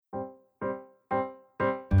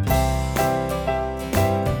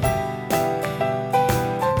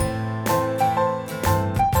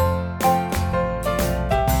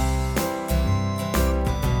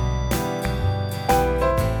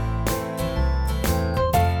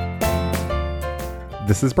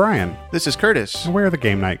This is Brian. This is Curtis. And we're the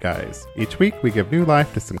Game Night Guys. Each week we give new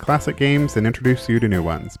life to some classic games and introduce you to new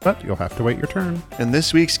ones, but you'll have to wait your turn. And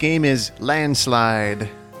this week's game is Landslide.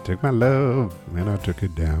 Took my love and I took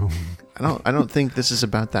it down. I don't think this is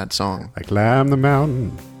about that song. I climbed the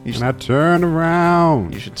mountain and I turned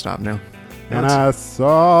around. You should stop now. And I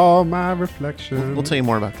saw my reflection. We'll tell you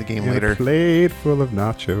more about the game in later. A plate full of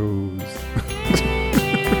nachos.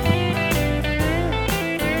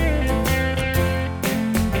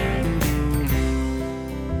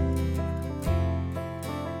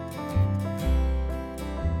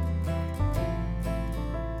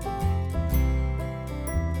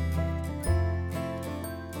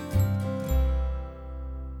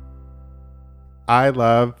 I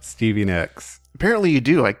love Stevie Nicks. Apparently you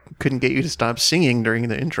do. I couldn't get you to stop singing during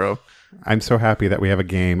the intro. I'm so happy that we have a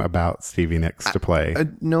game about Stevie Nicks to play.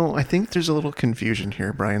 No, I think there's a little confusion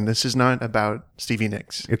here, Brian. This is not about Stevie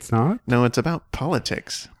Nicks. It's not? No, it's about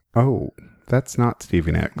politics. Oh, that's not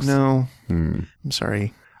Stevie Nicks. No. I'm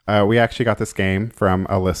sorry. We actually got this game from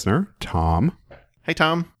a listener, Thom. Hey,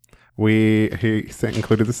 Thom. He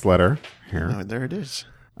included this letter here. Oh, there it is.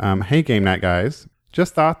 Hey, Game Night Guys.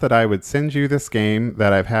 Just thought that I would send you this game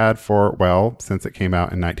that I've had for, since it came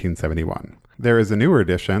out in 1971. There is a newer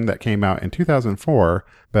edition that came out in 2004,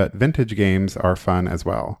 but vintage games are fun as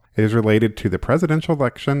well. It is related to the presidential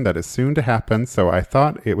election that is soon to happen, so I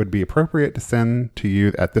thought it would be appropriate to send to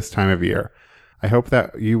you at this time of year. I hope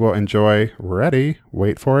that you will enjoy,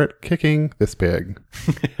 wait for it, kicking this pig.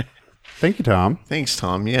 Thank you, Thom. Thanks,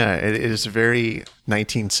 Thom. Yeah, it is very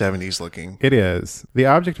 1970s looking. It is. The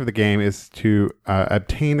object of the game is to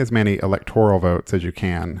obtain as many electoral votes as you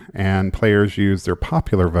can, and players use their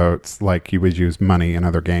popular votes like you would use money in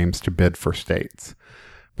other games to bid for states.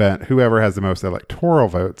 But whoever has the most electoral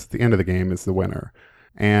votes at the end of the game is the winner.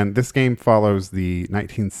 And this game follows the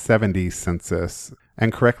 1970 census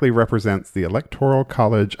and correctly represents the Electoral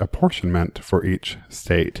College apportionment for each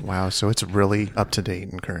state. Wow, so it's really up to date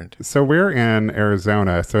and current. So we're in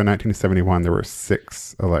Arizona. So in 1971, there were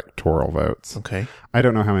 6 electoral votes. Okay. I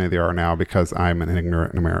don't know how many there are now because I'm an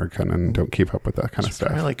ignorant American and don't keep up with that kind of stuff.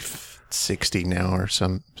 Probably like 60 now or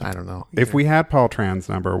some, I don't know. If we had Paul Tran's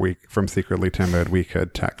number from Secretly Timid, we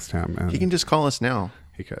could text him. And he can just call us now.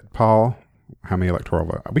 He could. Paul, how many electoral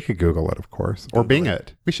votes? We could Google it, of course. Or Bing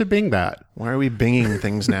it. We should Bing that. Why are we Binging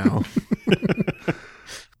things now?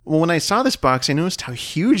 Well, when I saw this box, I noticed how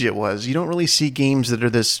huge it was. You don't really see games that are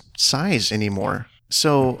this size anymore.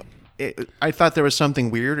 So I thought there was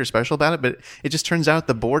something weird or special about it, but it just turns out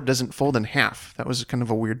the board doesn't fold in half. That was kind of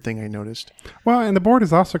a weird thing I noticed. Well, and the board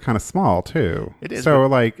is also kind of small, too. It is.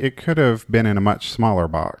 So, it could have been in a much smaller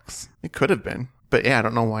box. It could have been. But yeah, I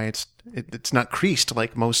don't know why it's not creased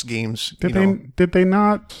like most games. Did they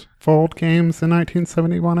not fold games in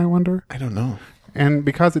 1971, I wonder? I don't know. And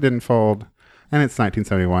because it didn't fold, and it's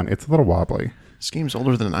 1971, it's a little wobbly. This game's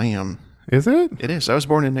older than I am. Is it? It is. I was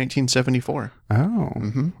born in 1974. Oh.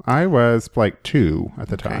 Mm-hmm. I was 2 at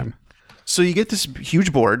the time. So you get this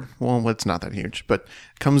huge board. Well, it's not that huge, but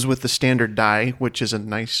it comes with the standard die, which is a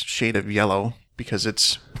nice shade of yellow because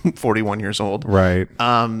it's 41 years old. Right.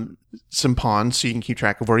 Some pawns so you can keep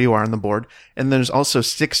track of where you are on the board. And there's also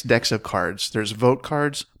 6 decks of cards. There's vote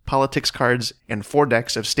cards, politics cards, and 4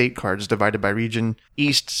 decks of state cards divided by region,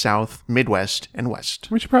 East, South, Midwest, and West.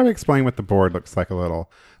 We should probably explain what the board looks like a little.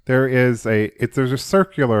 There's a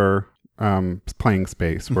circular playing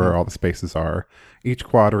space where all the spaces are. Each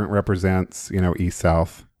quadrant represents, East,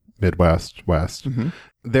 South, Midwest, West. Mm-hmm.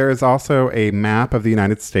 There is also a map of the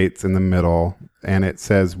United States in the middle, and it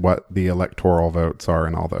says what the electoral votes are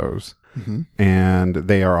in all those. Mm-hmm. And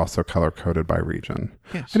they are also color-coded by region.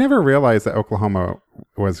 Yes. I never realized that Oklahoma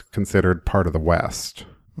was considered part of the West.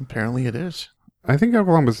 Apparently it is. I think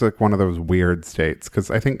Oklahoma is one of those weird states,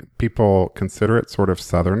 because I think people consider it sort of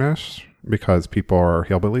southernish because people are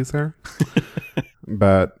hillbillies there.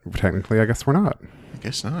 But technically, I guess we're not. I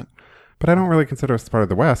guess not. But I don't really consider us part of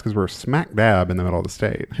the West because we're smack dab in the middle of the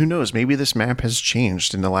state. Who knows? Maybe this map has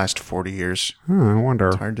changed in the last 40 years. I wonder.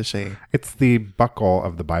 It's hard to say. It's the buckle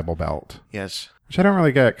of the Bible Belt. Yes. Which I don't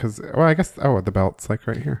really get because, I guess, the belt's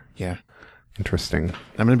right here. Yeah. Interesting.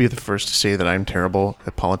 I'm going to be the first to say that I'm terrible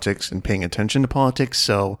at politics and paying attention to politics.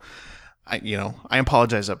 So, I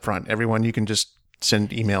apologize up front. Everyone, you can just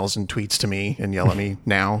send emails and tweets to me and yell at me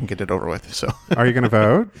now and get it over with. So, are you going to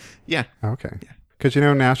vote? Yeah. Okay. Yeah. Because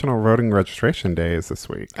National Voting Registration Day is this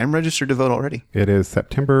week. I'm registered to vote already. It is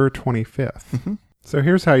September 25th. Mm-hmm. So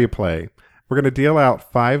here's how you play. We're going to deal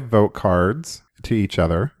out 5 vote cards to each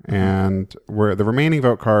other, and the remaining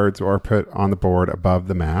vote cards are put on the board above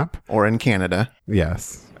the map. Or in Canada.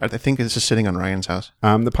 Yes. I think this is sitting on Ryan's house.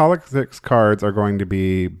 The politics cards are going to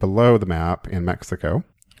be below the map in Mexico,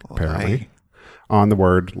 apparently, on the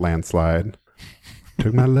word landslide.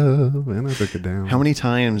 Took my love and I took it down. How many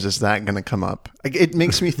times is that going to come up? It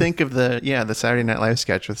makes me think of the Saturday Night Live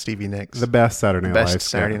sketch with Stevie Nicks. The best Saturday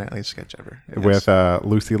Night Live sketch ever. Yes. With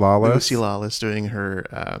Lucy Lawless. Lucy Lawless doing her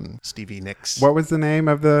Stevie Nicks. What was the name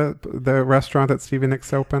of the restaurant that Stevie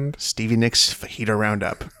Nicks opened? Stevie Nicks Fajita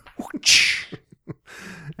Roundup.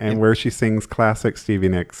 And where she sings classic Stevie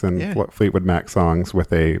Nicks and Fleetwood Mac songs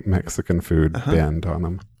with a Mexican food bend on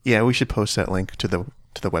them. Yeah, we should post that link to the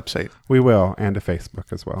website. We will, and to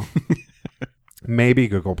Facebook as well. Maybe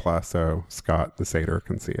Google Plus, so Scott the Satyr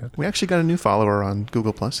can see it. We actually got a new follower on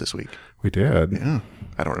Google Plus this week. We did. Yeah.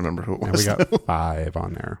 I don't remember who it was. And we got 5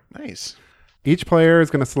 on there. Nice. Each player is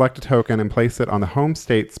going to select a token and place it on the home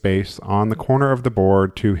state space on the corner of the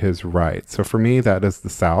board to his right. So for me, that is the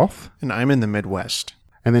south. And I'm in the Midwest.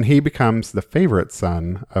 And then he becomes the favorite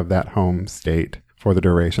son of that home state for the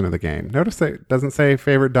duration of the game. Notice that it doesn't say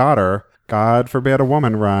favorite daughter. God forbid a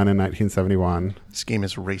woman run in 1971. This game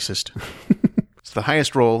is racist. So the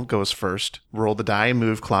highest roll goes first. Roll the die,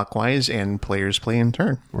 move clockwise, and players play in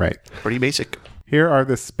turn. Right. Pretty basic. Here are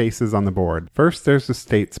the spaces on the board. First, there's the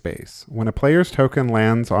state space. When a player's token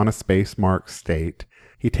lands on a space marked state,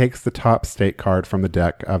 he takes the top state card from the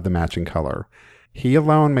deck of the matching color. He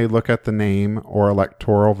alone may look at the name or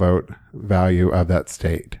electoral vote value of that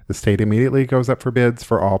state. The state immediately goes up for bids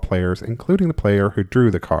for all players, including the player who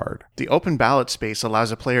drew the card. The open ballot space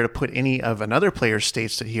allows a player to put any of another player's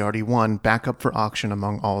states that he already won back up for auction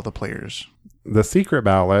among all the players. The secret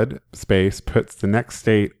ballot space puts the next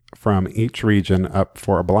state from each region up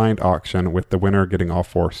for a blind auction, with the winner getting all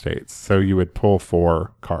 4 states. So you would pull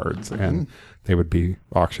 4 cards and they would be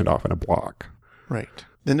auctioned off in a block. Right.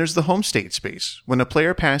 Then there's the home state space. When a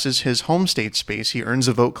player passes his home state space, he earns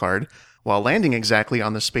a vote card, while landing exactly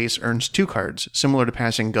on the space earns 2 cards, similar to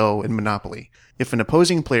passing Go in Monopoly. If an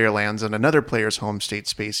opposing player lands on another player's home state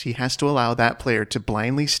space, he has to allow that player to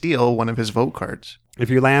blindly steal one of his vote cards.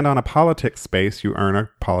 If you land on a politics space, you earn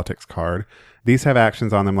a politics card. These have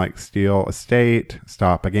actions on them like steal a state,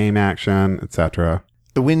 stop a game action, etc.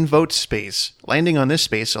 The win vote space. Landing on this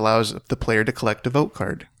space allows the player to collect a vote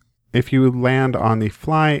card. If you land on the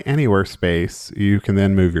fly anywhere space, you can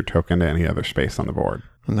then move your token to any other space on the board.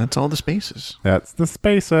 And that's all the spaces. That's the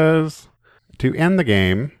spaces. To end the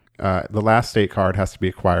game, the last state card has to be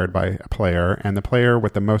acquired by a player, and the player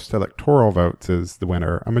with the most electoral votes is the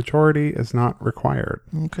winner. A majority is not required.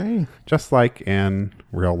 Okay. Just like in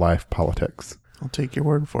real life politics. I'll take your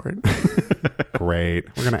word for it. Great.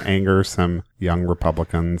 We're going to anger some young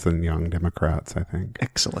Republicans and young Democrats, I think.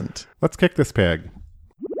 Excellent. Let's kick this pig.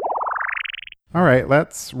 All right,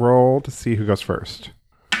 let's roll to see who goes first.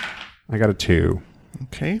 I got a 2.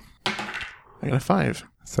 Okay. I got a 5.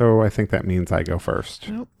 So I think that means I go first.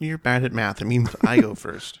 Nope, you're bad at math. It means I go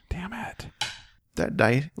first. Damn it. That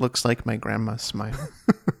die looks like my grandma's smile.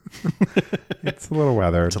 It's a little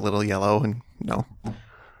weathered. It's a little yellow and no.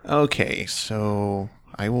 Okay, so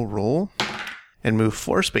I will roll and move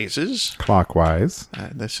 4 spaces. Clockwise.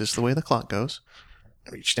 This is the way the clock goes.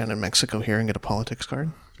 Reach down in Mexico here and get a politics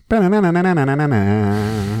card. Okay,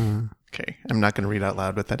 Okay, I'm not going to read out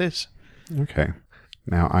loud what that is. Okay.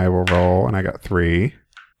 Now I will roll, and I got 3.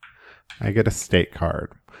 I get a state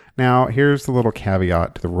card. Now, here's the little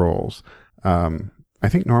caveat to the rules. I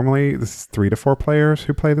think normally this is 3 to 4 players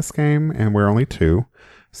who play this game, and we're only 2.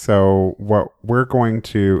 So what we're going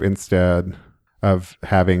to, instead of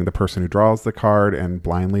having the person who draws the card and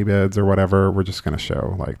blindly bids or whatever, we're just going to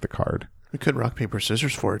show like the card. We could rock, paper,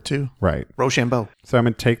 scissors for it, too. Right. Rochambeau. So I'm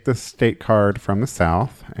going to take the state card from the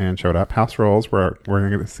South and show it up. House rules, we're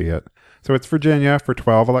going to see it. So it's Virginia for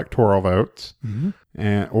 12 electoral votes,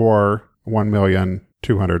 or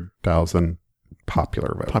 1,200,000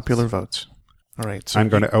 popular votes. Popular votes. All right. So I'm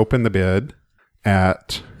going to open the bid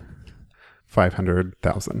at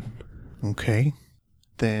 500,000. Okay.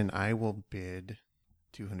 Then I will bid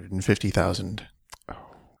 250,000.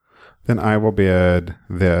 Then I will bid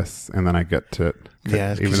this, and then I get to,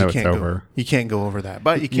 even though it's over. You can't go over that,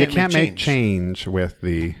 but you can't make change with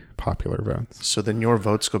the popular votes. So then your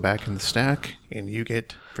votes go back in the stack, and you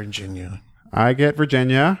get Virginia. I get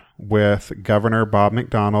Virginia with Governor Bob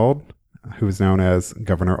McDonald, who is known as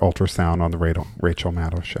Governor Ultrasound on the Rachel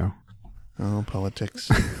Maddow show. Oh, politics.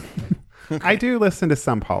 Okay. I do listen to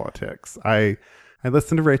some politics. I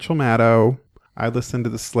listen to Rachel Maddow. I listen to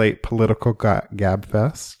the Slate Political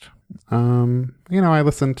Gabfest. I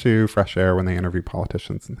listen to Fresh Air when they interview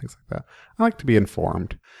politicians and things like that. I like to be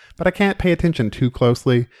informed, but I can't pay attention too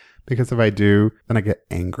closely because if I do, then I get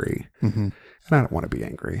angry. Mm-hmm. and I don't want to be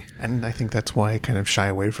angry. And I think that's why I kind of shy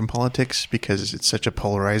away from politics, because it's such a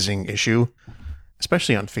polarizing issue,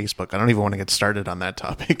 especially on Facebook. I don't even want to get started on that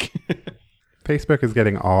topic. Facebook is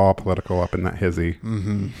getting all political up in that hizzy.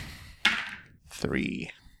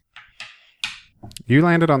 3. You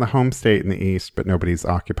landed on the home state in the east, but nobody's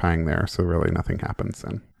occupying there, so really nothing happens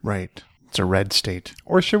then. Right. It's a red state.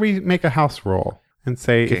 Or should we make a house rule and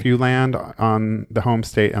say if you land on the home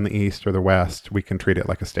state on the east or the west, we can treat it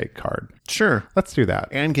like a state card? Sure. Let's do that.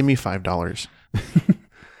 And give me $5.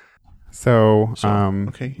 So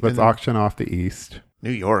okay. Let's auction off the east.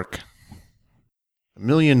 New York. 1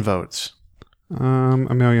 million votes.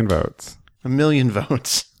 1 million votes. 1 million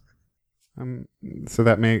votes. So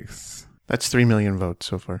that makes... That's 3 million votes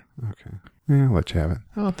so far. Okay. Yeah, I'll let you have it.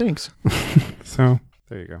 Oh, thanks. So,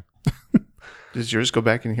 there you go. Does yours go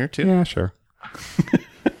back in here too? Yeah, sure.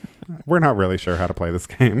 We're not really sure how to play this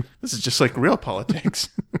game. This is just like real politics.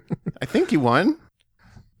 I think you won.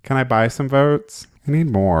 Can I buy some votes? I need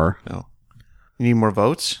more. No. You need more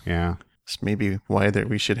votes? Yeah. That's maybe why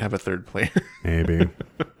we should have a third player. Maybe.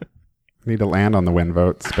 Need to land on the win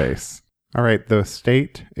vote space. All right, the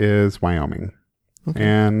state is Wyoming. Okay.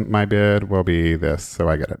 And my bid will be this, so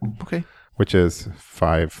I get it. Okay. Which is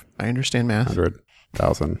 500,000. I understand math.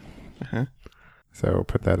 Uh-huh. So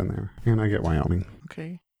put that in there. And I get Wyoming.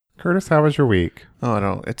 Okay. Curtis, how was your week? Oh,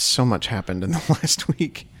 no. It's so much happened in the last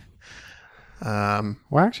week. Well,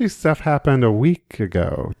 actually, stuff happened a week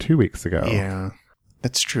ago, 2 weeks ago. Yeah,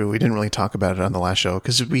 that's true. We didn't really talk about it on the last show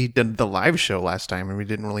because we did the live show last time and we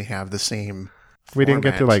didn't really have the same We didn't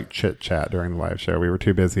get to format. chit chat during the live show. We were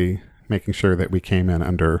too busy making sure that we came in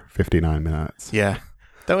under 59 minutes. Yeah,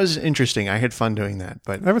 that was interesting. I had fun doing that.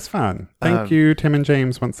 But that was fun. Thank you, Tim and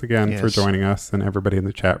James, once again for yes. joining us, and everybody in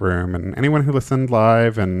the chat room, and anyone who listened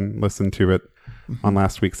live and listened to it on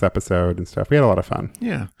last week's episode and stuff. We had a lot of fun.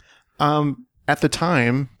 Yeah. At the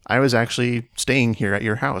time, I was actually staying here at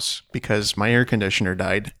your house because my air conditioner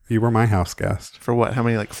died. You were my house guest. For what? How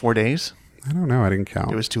many, like 4 days? I don't know. I didn't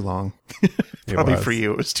count. It was too long. Probably for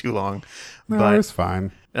you, it was too long. No, but it was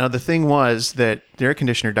fine. The thing was that the air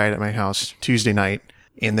conditioner died at my house Tuesday night,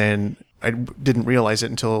 and then I didn't realize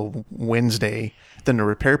it until Wednesday. Then the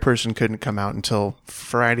repair person couldn't come out until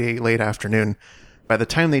Friday late afternoon. By the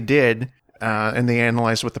time they did, and they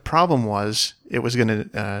analyzed what the problem was, it was going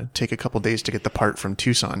to take a couple days to get the part from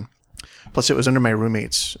Tucson. Plus, it was under my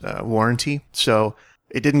roommate's warranty, so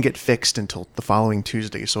it didn't get fixed until the following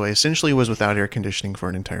Tuesday. So I essentially was without air conditioning for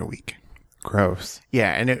an entire week. Gross.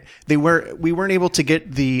 Yeah, and we weren't able to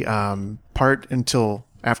get the part until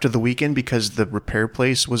after the weekend because the repair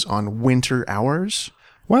place was on winter hours.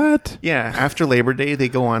 What? Yeah, after Labor Day, they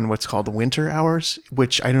go on what's called the winter hours,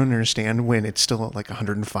 which I don't understand when it's still like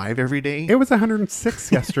 105 every day. It was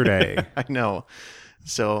 106 yesterday. I know.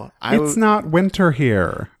 So it's not winter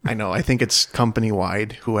here. I know. I think it's company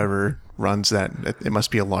wide. Whoever runs that, it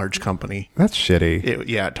must be a large company. That's shitty.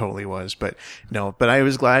 It totally was. But no, but I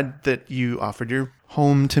was glad that you offered your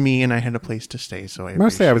home to me and I had a place to stay. So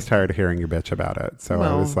Mostly I was tired of hearing you bitch about it. So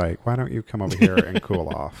I was like, why don't you come over here and cool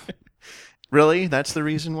off? Really? That's the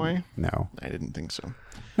reason why? No. I didn't think so.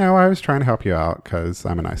 No, I was trying to help you out because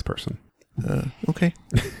I'm a nice person. Okay.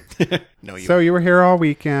 No, So you were here all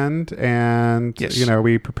weekend, and yes.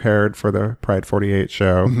 We prepared for the Pride 48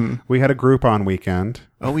 show. Mm-hmm. We had a Groupon weekend.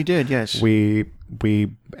 Oh, we did. Yes. We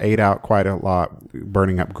ate out quite a lot,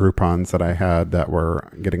 burning up Groupons that I had that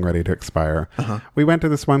were getting ready to expire. Uh-huh. We went to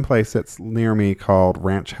this one place that's near me called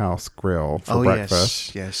Ranch House Grill for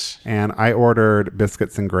breakfast. Yes. And I ordered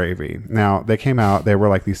biscuits and gravy. Now, they came out, they were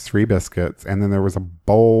like these 3 biscuits, and then there was a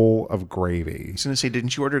bowl of gravy. I was going to say,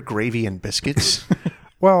 didn't you order gravy and biscuits?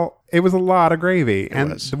 Well, it was a lot of gravy.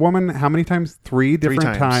 And was. the woman, how many times? 3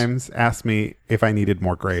 different times asked me if I needed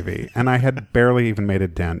more gravy. And I had barely even made a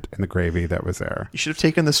dent in the gravy that was there. You should have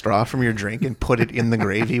taken the straw from your drink and put it in the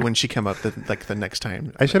gravy when she came up the next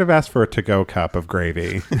time. I should have asked for a to-go cup of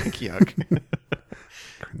gravy. Yuck.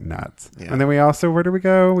 Nuts. Yeah. And then we also, where did we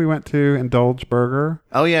go? We went to Indulge Burger.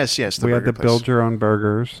 Oh, yes. We had the build your own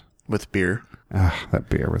burgers. With beer. That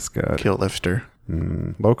beer was good. Kill Lifter.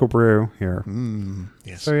 Local brew here.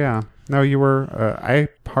 Yes. So yeah, no, you were.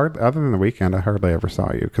 Other than the weekend, I hardly ever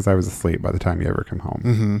saw you because I was asleep by the time you ever come home.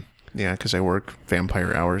 Mm-hmm. Yeah, because I work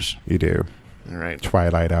vampire hours. You do. All right.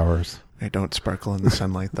 Twilight hours. I don't sparkle in the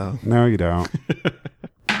sunlight though. No, you don't.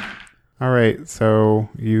 All right, so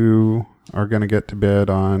you are going to get to bid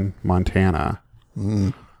on Montana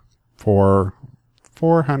for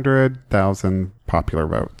 400,000 popular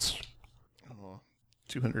votes.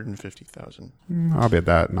 250,000. I'll bid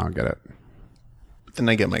that and I'll get it. But then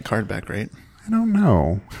I get my card back, right? I don't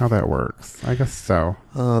know how that works. I guess so.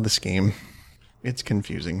 Oh, this game. It's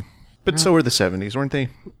confusing. But so were the 70s, weren't they?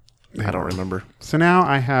 I don't remember. So now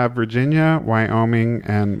I have Virginia, Wyoming,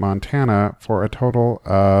 and Montana for a total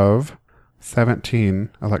of 17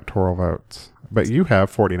 electoral votes. But you have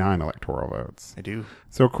 49 electoral votes. I do.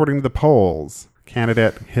 So according to the polls,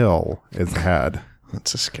 candidate Hill is ahead.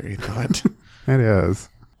 That's a scary thought. It is.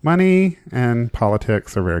 Money and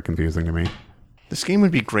politics are very confusing to me. This game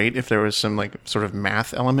would be great if there was some like sort of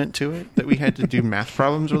math element to it, that we had to do math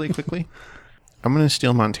problems really quickly. I'm going to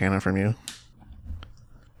steal Montana from you.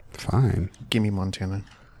 Fine. Give me Montana.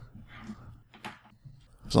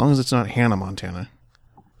 As long as it's not Hannah, Montana.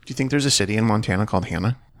 Do you think there's a city in Montana called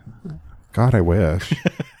Hannah? God, I wish.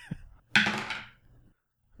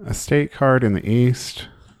 A state card in the east.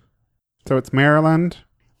 So it's Maryland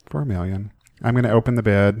for $1 million. I'm going to open the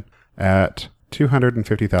bid at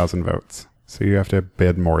 250,000 votes. So you have to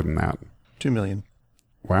bid more than that. 2 million.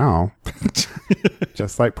 Wow.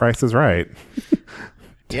 Just like Price is Right.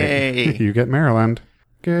 Yay. You get Maryland.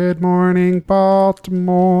 Good morning,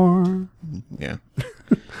 Baltimore. Yeah.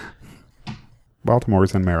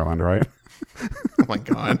 Baltimore's in Maryland, right? Oh my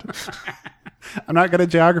God. I'm not good at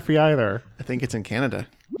geography either. I think it's in Canada.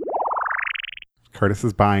 Curtis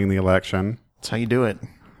is buying the election. That's how you do it.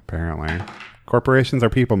 Apparently. Corporations are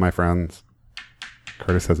people, my friends.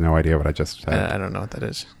 Curtis has no idea what I just said. I don't know what that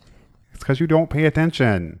is. It's because you don't pay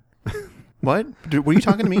attention. What? Were you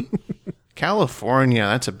talking to me? California.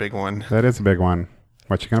 That's a big one. That is a big one.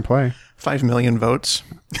 What you going to play? 5 million votes.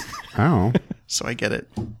 Oh. So I get it.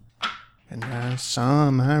 And I saw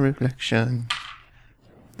my reflection.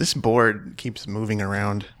 This board keeps moving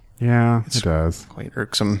around. Yeah, it does. Quite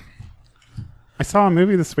irksome. I saw a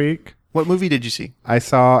movie this week. What movie did you see? I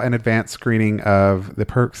saw an advanced screening of The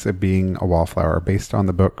Perks of Being a Wallflower based on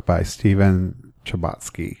the book by Stephen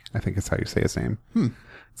Chbosky. I think is how you say his name.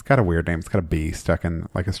 It's got a weird name. It's got a B stuck in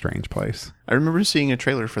like a strange place. I remember seeing a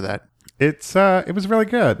trailer for that. It was really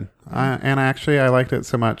good. And I liked it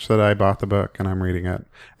so much that I bought the book and I'm reading it.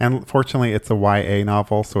 And fortunately, it's a YA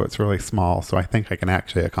novel, so it's really small. So I think I can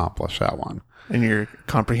actually accomplish that one. And you're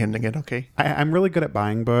comprehending it, okay? I'm really good at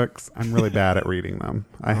buying books. I'm really bad at reading them.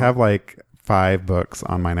 I have like 5 books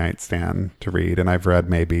on my nightstand to read, and I've read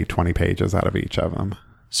maybe 20 pages out of each of them.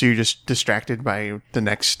 So you're just distracted by the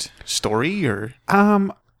next story, or?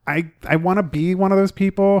 I want to be one of those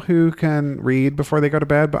people who can read before they go to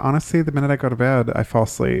bed, but honestly, the minute I go to bed, I fall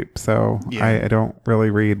asleep. So yeah. I don't really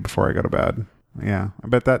read before I go to bed. Yeah.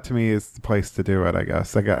 But that to me is the place to do it, I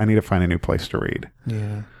guess. I need to find a new place to read.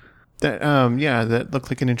 Yeah. That looked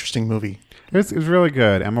like an interesting movie. It was really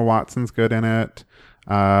good. Emma Watson's good in it.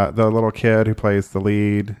 The little kid who plays the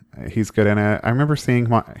lead, he's good in it. I remember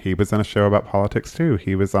seeing he was in a show about politics too.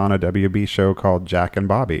 He was on a WB show called Jack and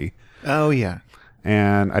Bobby. Oh, yeah.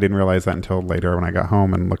 And I didn't realize that until later when I got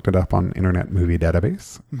home and looked it up on Internet Movie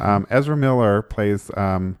Database. Mm-hmm. Ezra Miller plays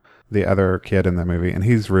the other kid in the movie, and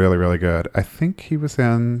he's really, really good. I think he was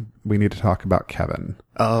in We Need to Talk About Kevin.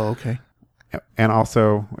 Oh, okay. And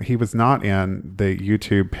also, he was not in the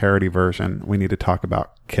YouTube parody version, We Need to Talk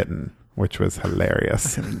About Kitten, which was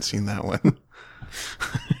hilarious. I haven't seen that one.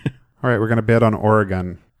 All right, we're going to bid on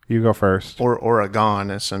Oregon. You go first. Or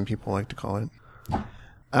Oregon, as some people like to call it.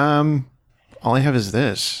 All I have is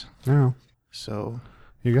this. Oh. So.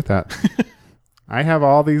 You get that. I have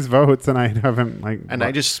all these votes, and I haven't,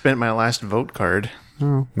 I just spent my last vote card.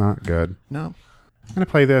 Oh, not good. No. I'm going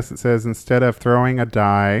to play this. It says, instead of throwing a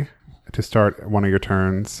die to start one of your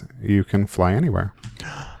turns, you can fly anywhere.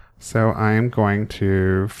 So I am going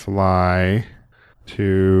to fly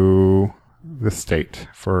to the state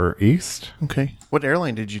for East. Okay. What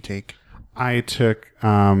airline did you take? I took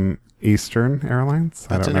Eastern Airlines.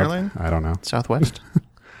 That's an airline? I don't know. Southwest?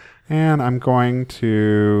 And I'm going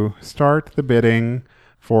to start the bidding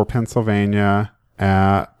for Pennsylvania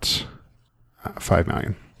at 5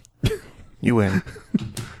 million. You win.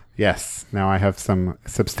 Yes. Now I have some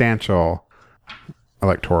substantial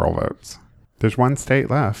electoral votes. There's one state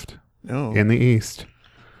left in the East.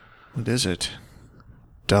 What is it?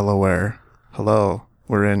 Delaware. Hello.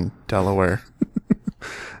 We're in Delaware.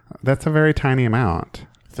 That's a very tiny amount.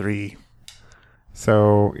 3.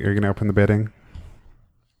 So you're going to open the bidding?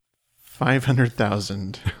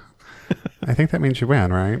 500,000. I think that means you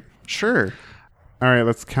win, right? Sure. All right,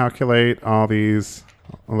 let's calculate all these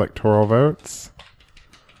electoral votes.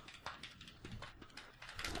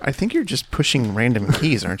 I think you're just pushing random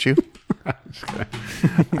keys, aren't you? I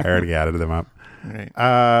already added them up. All right.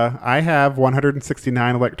 I have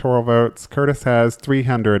 169 electoral votes. Curtis has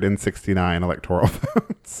 369 electoral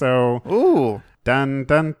votes. So, ooh, dun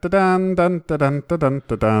dun dun dun dun dun dun dun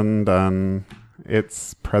dun dun.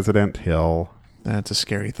 It's President Hill. That's a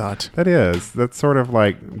scary thought. That is. That's sort of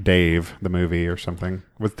like Dave, the movie or something.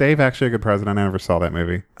 Was Dave actually a good president? I never saw that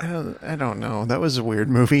movie. I don't know. That was a weird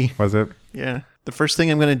movie. Was it? Yeah. The first thing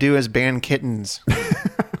I'm going to do is ban kittens.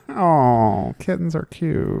 Oh, kittens are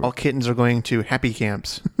cute. All kittens are going to happy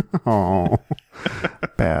camps. Oh,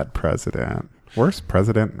 bad president. Worst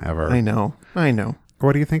president ever. I know.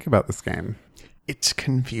 What do you think about this game? It's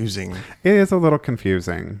confusing. It is a little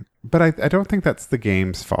confusing, but I don't think that's the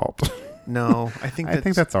game's fault. No, I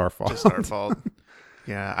think that's our fault. Just our fault.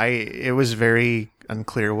 Yeah, it was very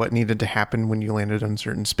unclear what needed to happen when you landed on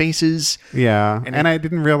certain spaces. Yeah, and I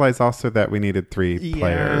didn't realize also that we needed 3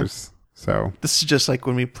 players. So this is just like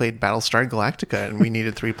when we played Battlestar Galactica and we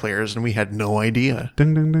needed 3 players and we had no idea.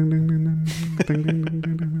 Ding, ding, ding, ding, ding, ding, ding, ding, ding,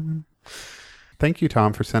 ding, ding. Thank you,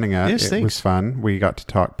 Tom, for sending it. Yes, it thanks. was fun. We got to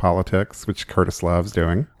talk politics, which Curtis loves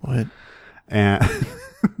doing. What? And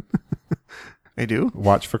I do?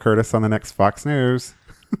 Watch for Curtis on the next Fox News.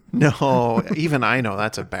 No, even I know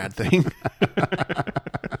that's a bad thing.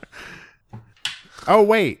 Oh,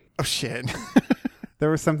 wait. Oh, shit. There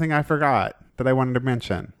was something I forgot that I wanted to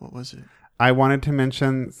mention. What was it? I wanted to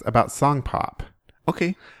mention about Song Pop.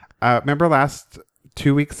 Okay. Remember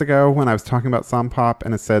 2 weeks ago when I was talking about Song Pop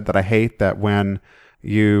and it said that I hate that when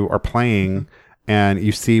you are playing and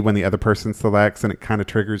you see when the other person selects and it kind of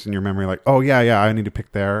triggers in your memory like, oh, yeah, I need to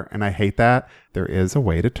pick there. And I hate that. There is a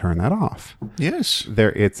way to turn that off. Yes.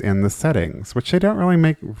 It's in the settings, which they don't really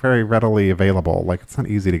make very readily available. Like, it's not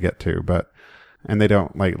easy to get to, and they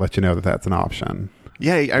don't let you know that that's an option.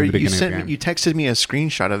 Yeah, you texted me a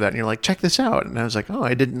screenshot of that and you're like, check this out. And I was like, oh,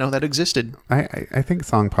 I didn't know that existed. I think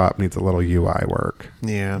Song Pop needs a little UI work.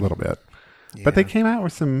 Yeah. A little bit. Yeah. But they came out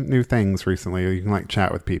with some new things recently. You can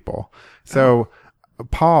chat with people. So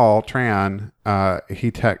Paul Tran,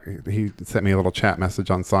 he sent me a little chat message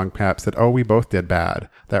on Song Pop, said, oh, we both did bad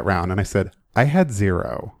that round. And I said, I had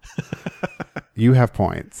 0. You have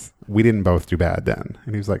points. We didn't both do bad then.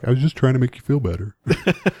 And he was like, I was just trying to make you feel better.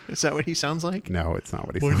 Is that what he sounds like? No, it's not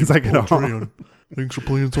what he sounds like at all. Tran. Thanks for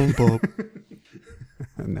playing Song Pop.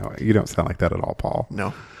 No, you don't sound like that at all, Paul.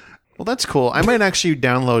 No. Well, that's cool. I might actually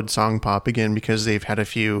download Song Pop again because they've had a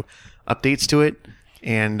few updates to it.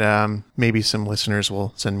 And maybe some listeners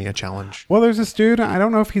will send me a challenge. Well, there's this dude, I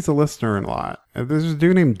don't know if he's a listener or not. There's a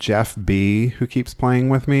dude named Jeff B who keeps playing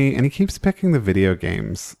with me, and he keeps picking the video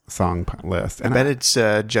games song list. And I bet it's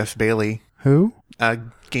Jeff Bailey. Who?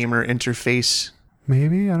 Gamer Interface.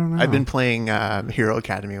 Maybe? I don't know. I've been playing Hero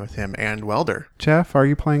Academy with him and Welder. Jeff, are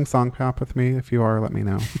you playing Song Pop with me? If you are, let me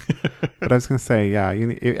know. But I was going to say, yeah,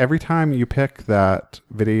 every time you pick that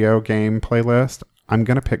video game playlist, I'm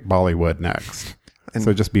going to pick Bollywood next. And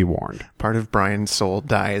so just be warned. Part of Brian's soul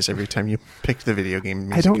dies every time you pick the video game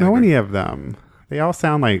music. I don't know any of them. They all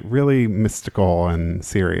sound like really mystical and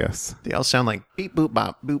serious. They all sound like beep, boop,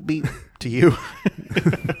 bop, boop, beep to you.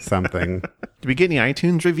 Something. Did we get any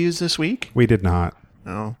iTunes reviews this week? We did not.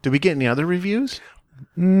 No. Did we get any other reviews?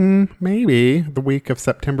 Maybe the week of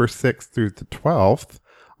September 6th through the 12th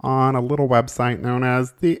on a little website known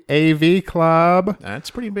as the AV Club.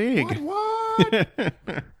 That's pretty big. What?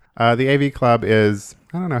 The AV Club is,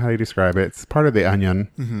 I don't know how you describe it. It's part of The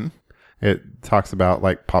Onion. Mm-hmm. It talks about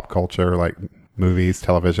pop culture, movies,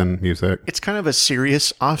 television, music. It's kind of a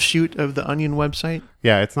serious offshoot of the Onion website.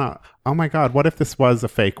 Yeah, it's not. Oh my God, what if this was a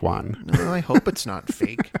fake one? No, I hope it's not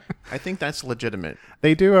fake. I think that's legitimate.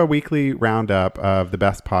 They do a weekly roundup of the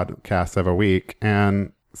best podcasts of a week,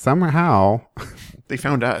 and somehow they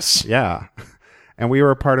found us. Yeah. And we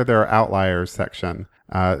were part of their Outliers section.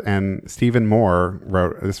 And Stephen Moore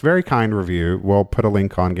wrote this very kind review. We'll put a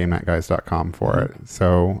link on GameNightGuys.com for it.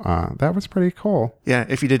 So that was pretty cool. Yeah,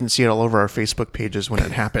 if you didn't see it all over our Facebook pages when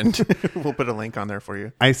it happened, we'll put a link on there for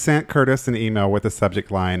you. I sent Curtis an email with the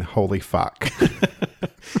subject line, holy fuck.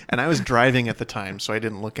 And I was driving at the time, so I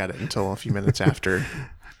didn't look at it until a few minutes after.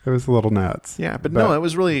 It was a little nuts. Yeah, but no, it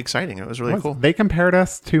was really exciting. It was really cool. They compared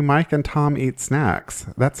us to Mike and Tom Eat Snacks.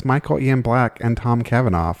 That's Michael Ian Black and Tom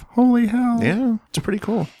Kavanaugh. Holy hell. Yeah, it's pretty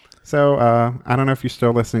cool. So I don't know if you're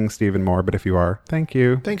still listening, Stephen Moore, but if you are, thank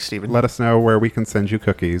you. Thanks, Stephen. Let us know where we can send you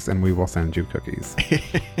cookies, and we will send you cookies.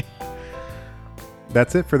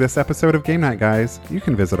 That's it for this episode of Game Night Guys. You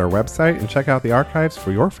can visit our website and check out the archives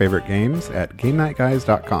for your favorite games at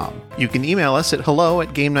GameNightGuys.com. You can email us at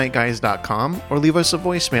hello@GameNightGuys.com or leave us a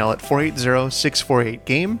voicemail at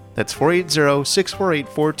 480-648-GAME. That's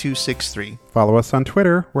 480-648-4263. Follow us on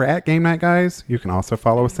Twitter. We're at Game Night Guys. You can also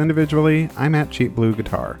follow us individually. I'm at Cheap Blue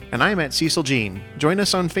Guitar. And I'm at Cecil Jean. Join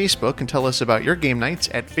us on Facebook and tell us about your game nights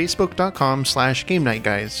at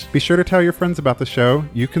facebook.com/GameNightGuys. Be sure to tell your friends about the show.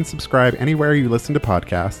 You can subscribe anywhere you listen to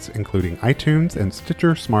podcasts, including iTunes and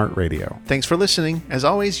Stitcher Smart Radio. Thanks for listening. As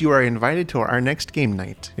always, you are invited to our next game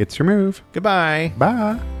night. It's your move. Goodbye.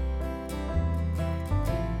 Bye.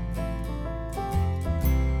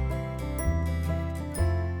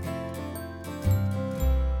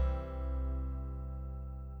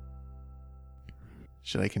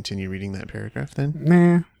 Should I continue reading that paragraph then?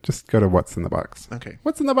 Nah, just go to what's in the box. Okay.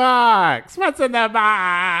 What's in the box? What's in the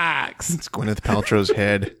box? It's Gwyneth Paltrow's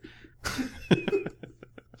head.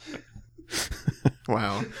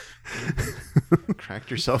 Wow.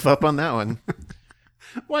 Cracked yourself up on that one.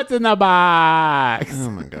 What's in the box? Oh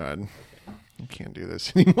my God. I can't do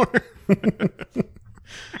this anymore.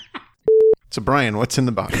 So Brian, what's in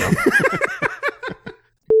the box?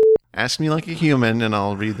 Ask me like a human and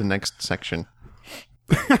I'll read the next section.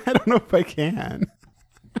 I don't know if I can.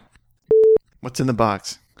 What's in the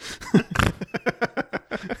box?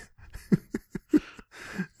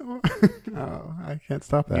 Oh, I can't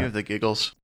stop that. You have the giggles.